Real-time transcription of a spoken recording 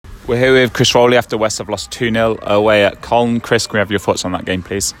We're here with Chris Rowley after West have lost 2-0 away at Colne. Chris, can we have your thoughts on that game,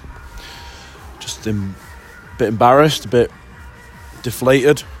 please? Just a bit embarrassed, a bit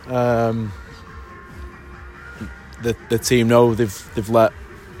deflated. The team know they've let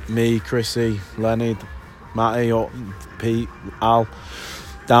me, Chrissy, Lenny, Matty, Pete, Al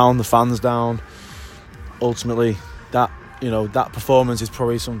down, the fans down. Ultimately, that performance is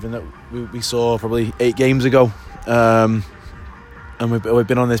probably something that we saw probably 8 games ago, and we've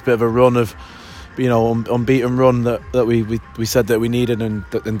been on this bit of a run of, unbeaten run that we said that we needed and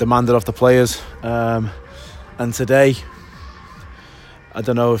demanded off the players. And today, I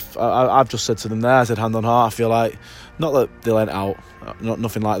don't know if I've just said to them there, I said hand on heart, I feel like, not that they let it out,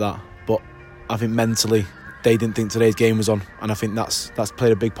 nothing like that, but I think mentally they didn't think today's game was on, and I think that's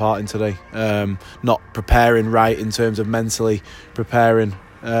played a big part in today. Not preparing right in terms of mentally preparing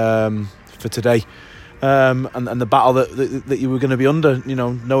for today, and the battle that you were going to be under,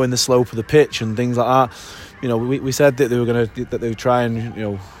 knowing the slope of the pitch and things like that. We said that they would try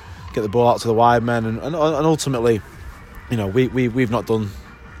and get the ball out to the wide men, and ultimately, we've not done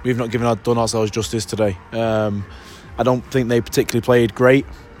ourselves justice today. I don't think they particularly played great,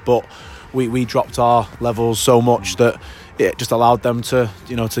 but we dropped our levels so much that it just allowed them to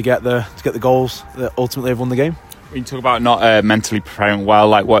get the goals that ultimately have won the game. When you talk about not mentally preparing well,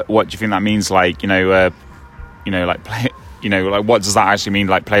 like what do you think that means? Like what does that actually mean?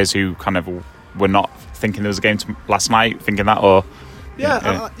 Like players who kind of were not thinking there was a game last night, thinking that, or.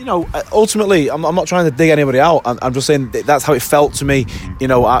 Yeah. Ultimately, I'm not trying to dig anybody out. I'm just saying that's how it felt to me.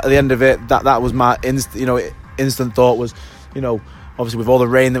 At the end of it, that was my instant thought was, obviously with all the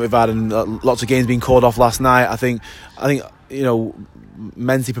rain that we've had and lots of games being called off last night, I think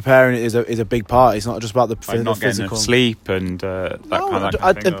mentally preparing is a big part. It's not just about the not physical getting sleep and that kind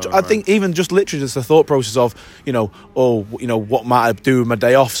of thing. I think even just literally just the thought process of what might I do with my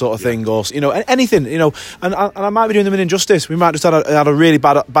day off sort of thing, or anything, and I might be doing them an injustice. We might just had a really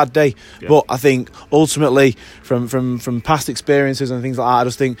bad day, but I think ultimately from past experiences and things like that, I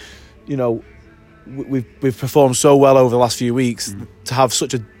just think we've performed so well over the last few weeks. To have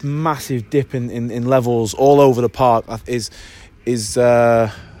such a massive dip in levels all over the park is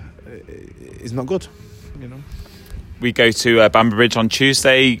not good. We go to Bamber Bridge on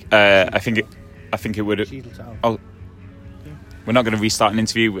Tuesday. I think it would. Oh, we're not going to restart an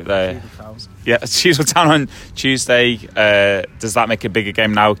interview with Cheadle Town on Tuesday. Does that make a bigger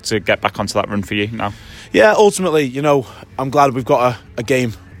game now to get back onto that run for you now? Yeah, ultimately, I'm glad we've got a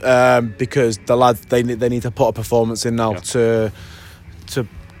game, because the lads they need to put a performance in now to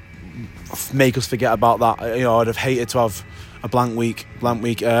make us forget about that. I'd have hated to have a blank week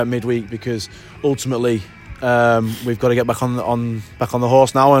midweek, because ultimately we've got to get back on the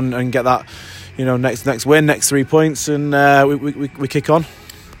horse now and get that next win, next 3 points, and we kick on.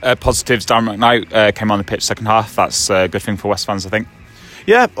 Positives. Darren McKnight came on the pitch second half. That's a good thing for West fans, I think.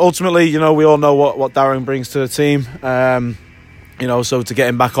 Yeah, ultimately, we all know what Darren brings to the team. So to get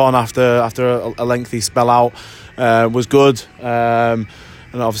him back on after a lengthy spell out was good.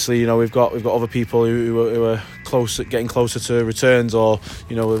 And obviously, we've got other people who are getting closer to returns, or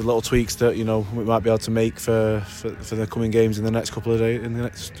with little tweaks that we might be able to make for the coming games in the next couple of days, in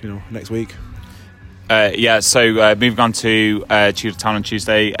the next week. So moving on to Cheadle Town on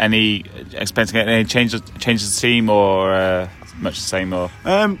Tuesday. Expecting any changes to the team, or much the same? Or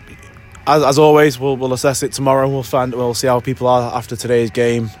as always, we'll assess it tomorrow. We'll see how people are after today's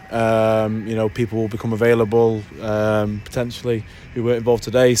game. People will become available potentially who weren't involved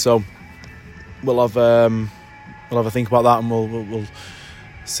today. So we'll have a think about that, and we'll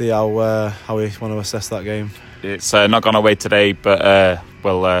see how we want to assess that game. It's not gone away today, but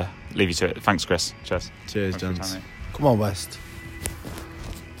we'll leave you to it. Thanks, Chris. Cheers. Cheers, gents. Come on, West.